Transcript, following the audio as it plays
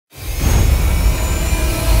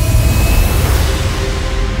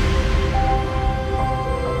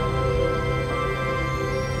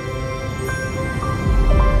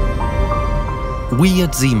We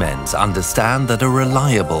at Siemens understand that a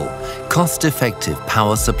reliable, cost-effective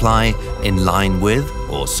power supply in line with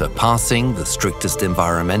or surpassing the strictest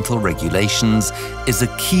environmental regulations is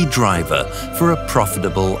a key driver for a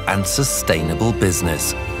profitable and sustainable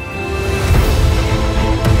business.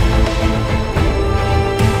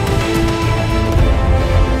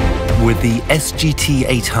 With the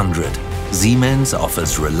SGT-800, Siemens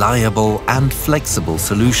offers reliable and flexible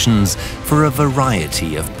solutions for a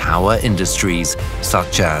variety of power industries,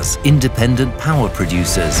 such as independent power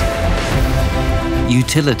producers,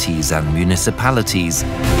 utilities and municipalities,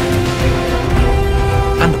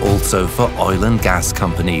 and also for oil and gas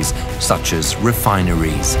companies, such as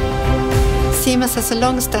refineries. Siemens has a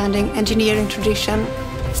long-standing engineering tradition,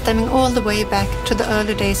 stemming all the way back to the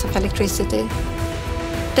early days of electricity.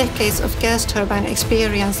 Decades of gas turbine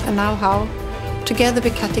experience and know-how, together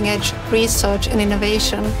with cutting-edge research and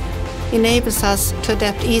innovation, enables us to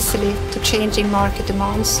adapt easily to changing market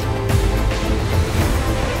demands.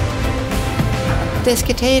 The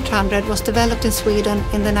SGT-800 was developed in Sweden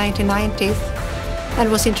in the 1990s and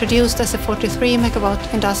was introduced as a 43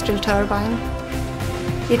 megawatt industrial turbine.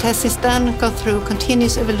 It has since then gone through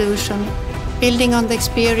continuous evolution, building on the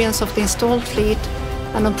experience of the installed fleet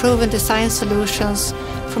and on proven design solutions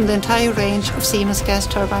from the entire range of Siemens gas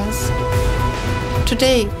turbines.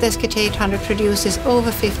 Today, the SGT-800 produces over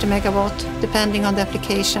 50 megawatt, depending on the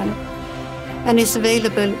application, and is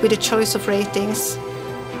available with a choice of ratings.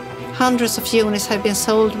 Hundreds of units have been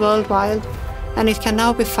sold worldwide, and it can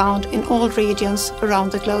now be found in all regions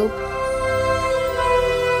around the globe.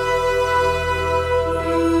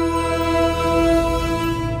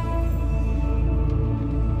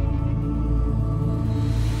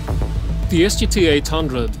 The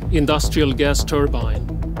SGT-800 industrial gas turbine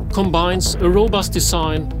combines a robust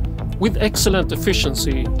design with excellent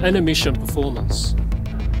efficiency and emission performance.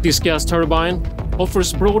 This gas turbine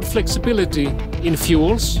offers broad flexibility in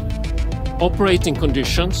fuels, operating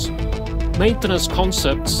conditions, maintenance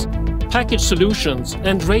concepts, package solutions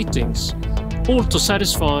and ratings, all to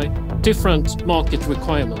satisfy different market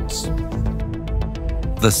requirements.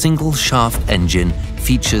 The single-shaft engine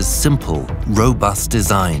features simple, robust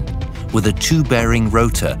design, with a two-bearing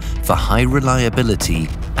rotor for high reliability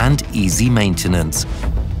and easy maintenance.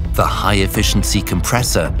 The high-efficiency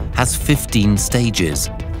compressor has 15 stages,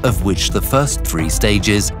 of which the first 3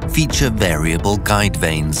 stages feature variable guide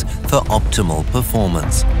vanes for optimal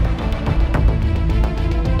performance.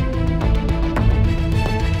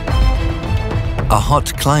 A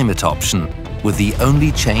hot climate option, with the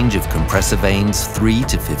only change of compressor vanes 3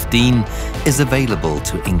 to 15, is available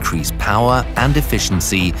to increase power and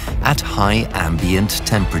efficiency at high ambient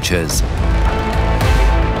temperatures.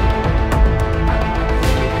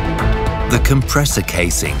 The compressor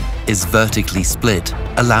casing is vertically split,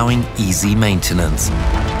 allowing easy maintenance.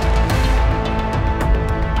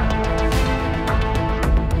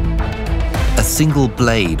 A single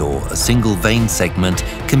blade or a single vane segment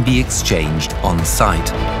can be exchanged on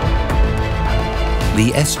site.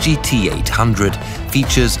 The SGT-800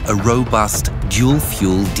 features a robust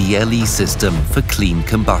dual-fuel DLE system for clean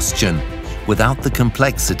combustion, without the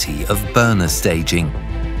complexity of burner staging.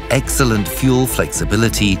 Excellent fuel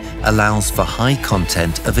flexibility allows for high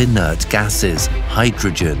content of inert gases,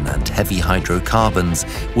 hydrogen and heavy hydrocarbons,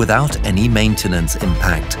 without any maintenance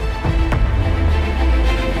impact.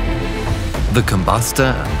 The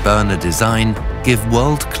combustor and burner design give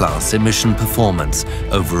world-class emission performance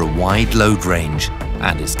over a wide load range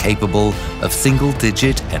and is capable of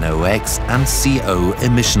single-digit NOx and CO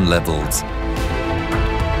emission levels.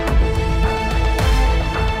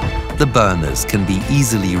 The burners can be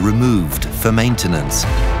easily removed for maintenance.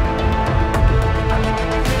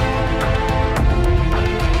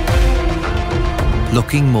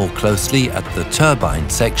 Looking more closely at the turbine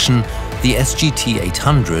section, the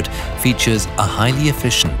SGT-800 features a highly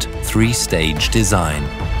efficient 3-stage design.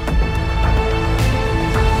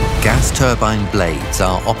 Gas turbine blades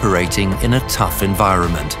are operating in a tough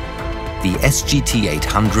environment. The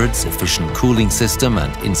SGT-800's efficient cooling system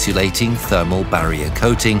and insulating thermal barrier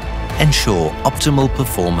coating ensure optimal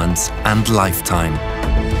performance and lifetime.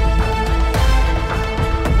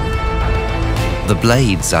 The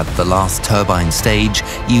blades at the last turbine stage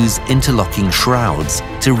use interlocking shrouds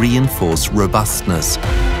to reinforce robustness.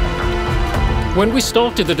 When we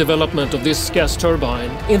started the development of this gas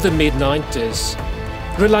turbine in the mid-90s,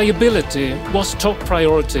 reliability was top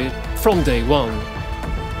priority from day one.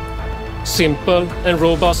 Simple and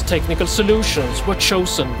robust technical solutions were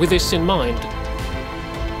chosen with this in mind.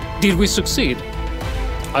 Did we succeed?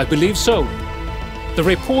 I believe so. The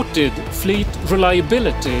reported fleet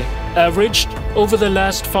reliability averaged over the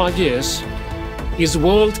last 5 years is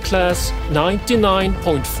world-class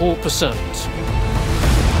 99.4%.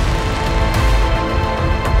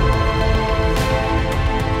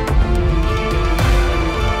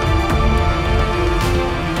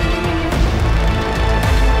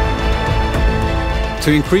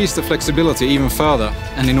 To increase the flexibility even further,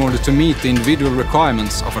 and in order to meet the individual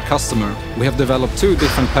requirements of a customer, we have developed two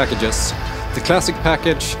different packages, the classic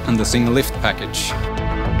package and the single lift package.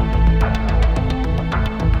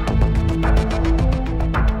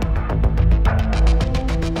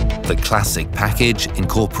 The classic package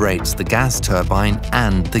incorporates the gas turbine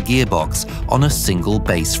and the gearbox on a single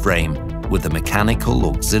base frame, with the mechanical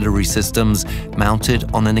auxiliary systems mounted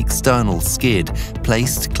on an external skid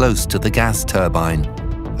placed close to the gas turbine.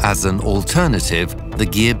 As an alternative, the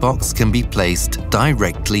gearbox can be placed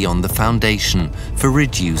directly on the foundation for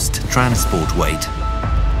reduced transport weight.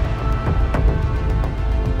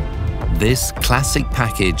 This classic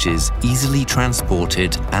package is easily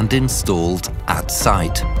transported and installed at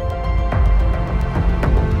site.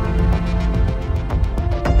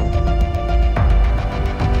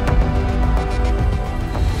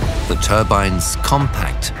 The turbine's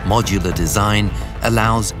compact, modular design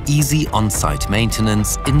allows easy on-site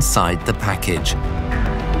maintenance inside the package.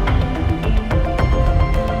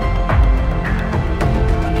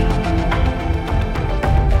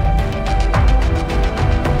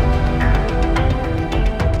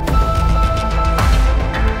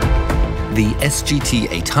 The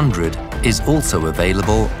SGT-800 is also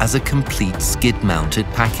available as a complete skid-mounted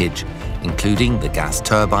package, including the gas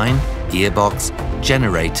turbine, gearbox,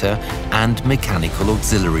 generator and mechanical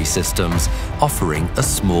auxiliary systems, offering a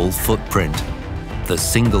small footprint. The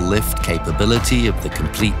single lift capability of the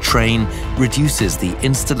complete train reduces the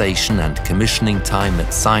installation and commissioning time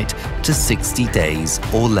at site to 60 days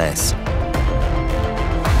or less.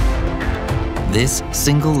 This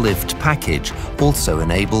single lift package also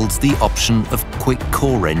enables the option of quick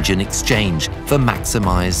core engine exchange for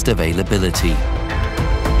maximized availability.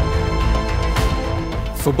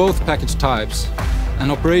 For both package types,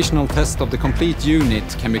 an operational test of the complete unit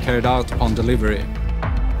can be carried out upon delivery.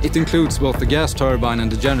 It includes both the gas turbine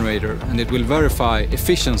and the generator, and it will verify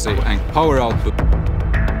efficiency and power output.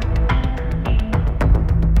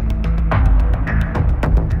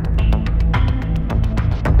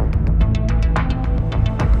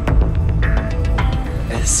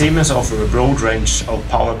 Siemens offers a broad range of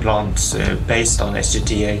power plants based on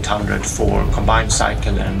SGT-800 for combined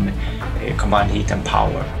cycle and combined heat and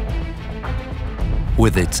power.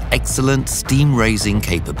 With its excellent steam-raising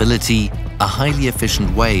capability, a highly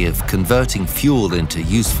efficient way of converting fuel into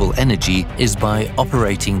useful energy is by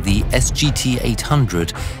operating the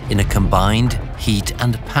SGT-800 in a combined heat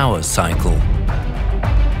and power cycle.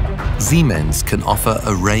 Siemens can offer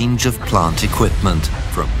a range of plant equipment,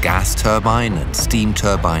 from gas turbine and steam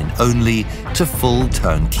turbine only to full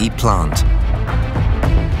turnkey plant.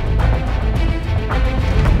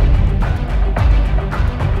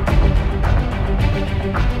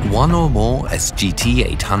 One or more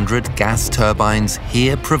SGT-800 gas turbines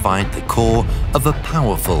here provide the core of a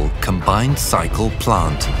powerful combined cycle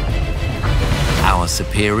plant. Our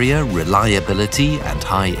superior reliability and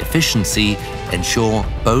high efficiency ensure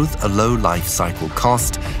both a low life cycle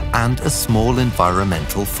cost and a small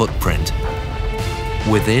environmental footprint.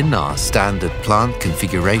 Within our standard plant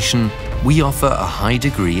configuration, we offer a high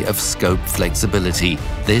degree of scope flexibility.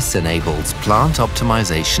 This enables plant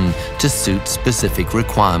optimization to suit specific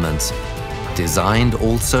requirements. Designed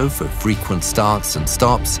also for frequent starts and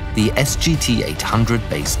stops, the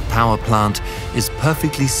SGT-800-based power plant is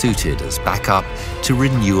perfectly suited as backup to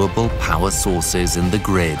renewable power sources in the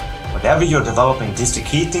grid. Whenever you're developing district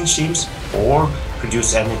heating schemes or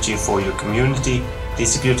produce energy for your community,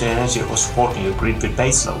 distributed energy or supporting your grid with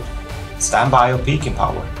baseload, standby or peaking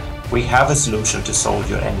power, we have a solution to solve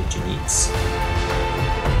your energy needs.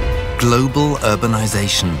 Global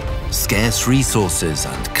urbanization, scarce resources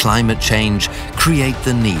and climate change create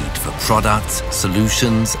the need for products,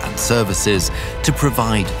 solutions and services to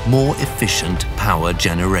provide more efficient power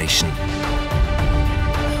generation.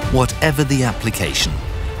 Whatever the application,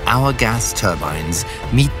 our gas turbines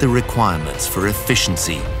meet the requirements for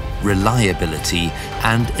efficiency, reliability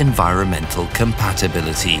and environmental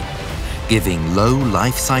compatibility, giving low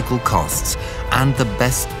life cycle costs and the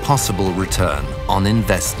best possible return on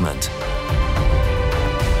investment.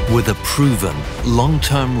 With a proven,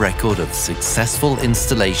 long-term record of successful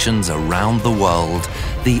installations around the world,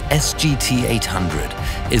 the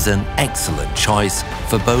SGT-800 is an excellent choice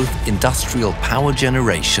for both industrial power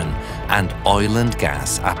generation and oil and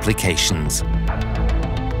gas applications.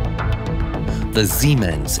 The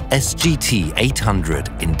Siemens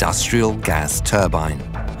SGT-800 industrial gas turbine.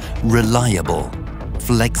 Reliable,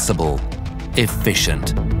 flexible,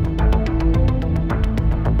 efficient.